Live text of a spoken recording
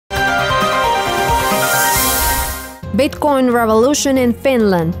Bitcoin revolution in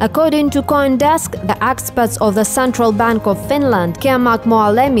Finland. According to CoinDesk, the experts of the Central Bank of Finland, Ciamac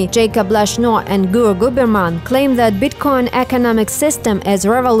Moallemi, Leshno and Gur Huberman, claim that Bitcoin economic system is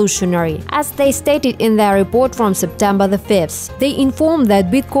revolutionary, as they stated in their report from September the 5th. They inform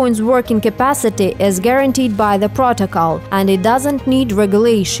that Bitcoin's working capacity is guaranteed by the protocol and it doesn't need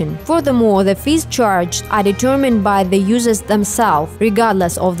regulation. Furthermore, the fees charged are determined by the users themselves,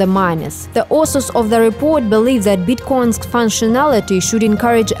 regardless of the miners. The authors of the report believe that Bitcoin's functionality should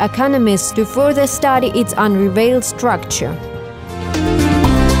encourage economists to further study its unrivaled structure.